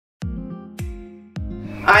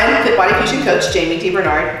I'm FitBody Fusion Coach Jamie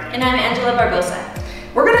DeBernard. And I'm Angela Barbosa.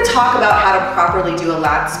 We're going to talk about how to properly do a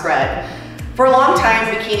lat spread. For a long time,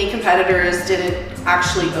 bikini competitors didn't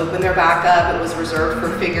actually open their back up. It was reserved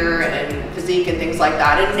for figure and physique and things like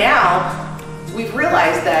that. And now we've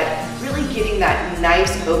realized that really getting that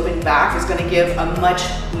nice open back is going to give a much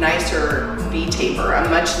nicer V-taper, a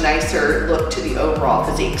much nicer look to the overall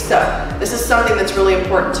physique. So this is something that's really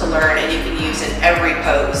important to learn, and you can use in every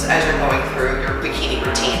pose as you're going through your bikini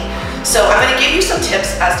routine. So I'm going to give you some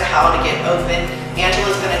tips as to how to get open.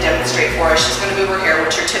 Angela's going to demonstrate for us. She's going to move her hair,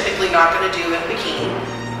 which you're typically not going to do in bikini.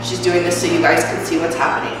 She's doing this so you guys can see what's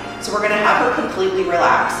happening. So we're going to have her completely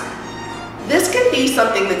relax. This can be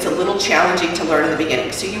something that's a little challenging to learn in the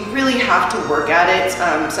beginning, so you really have to work at it.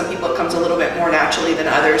 Some people it comes a little bit more naturally than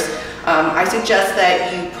others. I suggest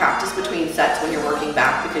that you practice between sets when you're working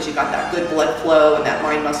back because you got that good blood flow and that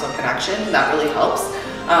mind-muscle connection, and that really helps.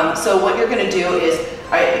 So what you're going to do is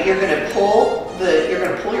you're going to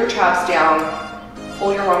pull your traps down,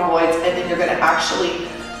 pull your rhomboids, and then you're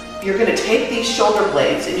going to take these shoulder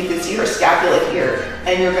blades, and you can see her scapula here,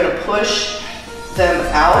 and you're going to push them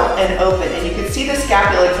out and open, and you can see the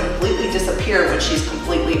scapula completely disappear when she's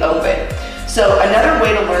completely open. So another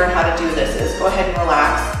way to learn how to do this is go ahead and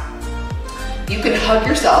relax. You can hug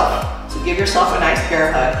yourself, so give yourself a nice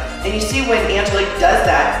bear hug, and you see when Angela does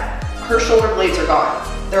that, her shoulder blades are gone.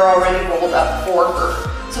 They're already rolled up for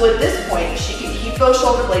her. So at this point, she can keep those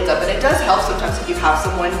shoulder blades up, and it does help sometimes if you have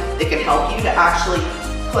someone that can help you to actually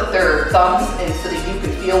put their thumbs in so that you can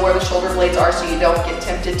feel where the shoulder blades are so you don't get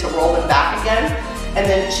tempted to roll them back again. And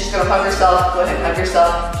then she's going to hug herself. Go ahead and hug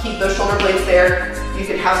yourself. Keep those shoulder blades there. You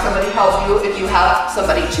can have somebody help you if you have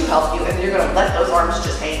somebody to help you, and then you're going to let those arms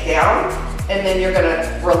just hang down, and then you're going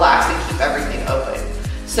to relax and keep everything open.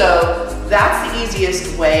 So that's the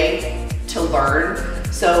easiest way to learn.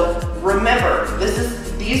 So remember,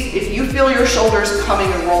 if you feel your shoulders coming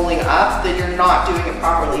and rolling up, then you're not doing it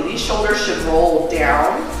properly. These shoulders should roll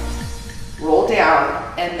down,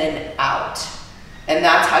 and then out. And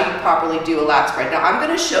that's how you properly do a lat spread. Now I'm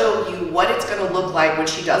going to show you what it's going to look like when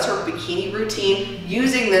she does her bikini routine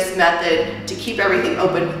using this method to keep everything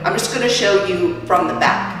open. I'm just going to show you from the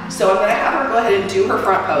back. So I'm going to have her go ahead and do her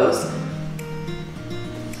front pose.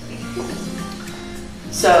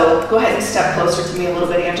 So go ahead and step closer to me a little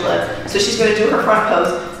bit, Angela. So she's going to do her front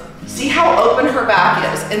pose. See how open her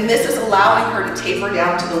back is, and this is allowing her to taper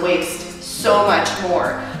down to the waist so much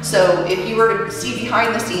more. So if you were to see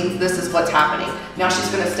behind the scenes, this is what's happening. Now she's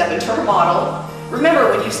going to step into her model. Remember,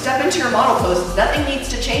 when you step into your model pose, nothing needs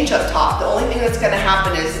to change up top. The only thing that's going to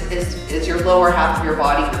happen is your lower half of your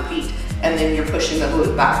body, your feet, and then you're pushing the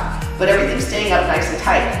glute back. But everything's staying up nice and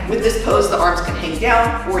tight. With this pose, the arms can hang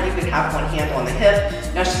down, or you can have one hand on the hip.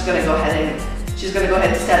 Now she's going to go ahead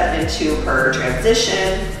and step into her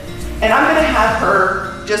transition, and I'm going to have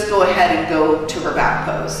her just go ahead and go to her back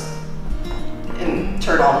pose and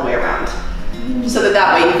turn all the way around, so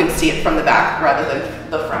that way you can see it from the back rather than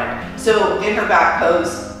the front. So in her back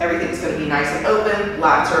pose, everything's going to be nice and open.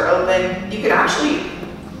 Lats are open. You can actually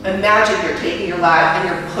imagine you're taking your lat and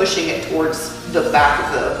you're pushing it towards the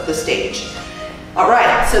back of the stage. All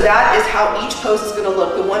right, so that is how each pose is going to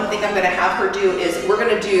look. The one thing I'm going to have her do is we're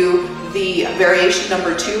going to do the variation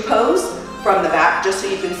number 2 pose from the back, just so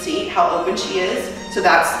you can see how open she is. So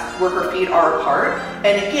that's where her feet are apart.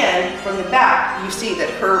 And again, from the back, you see that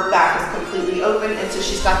her back is completely open, and so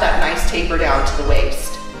she's got that nice taper down to the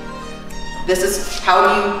waist. This is how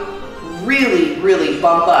you really, really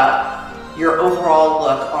bump up your overall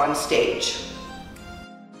look on stage.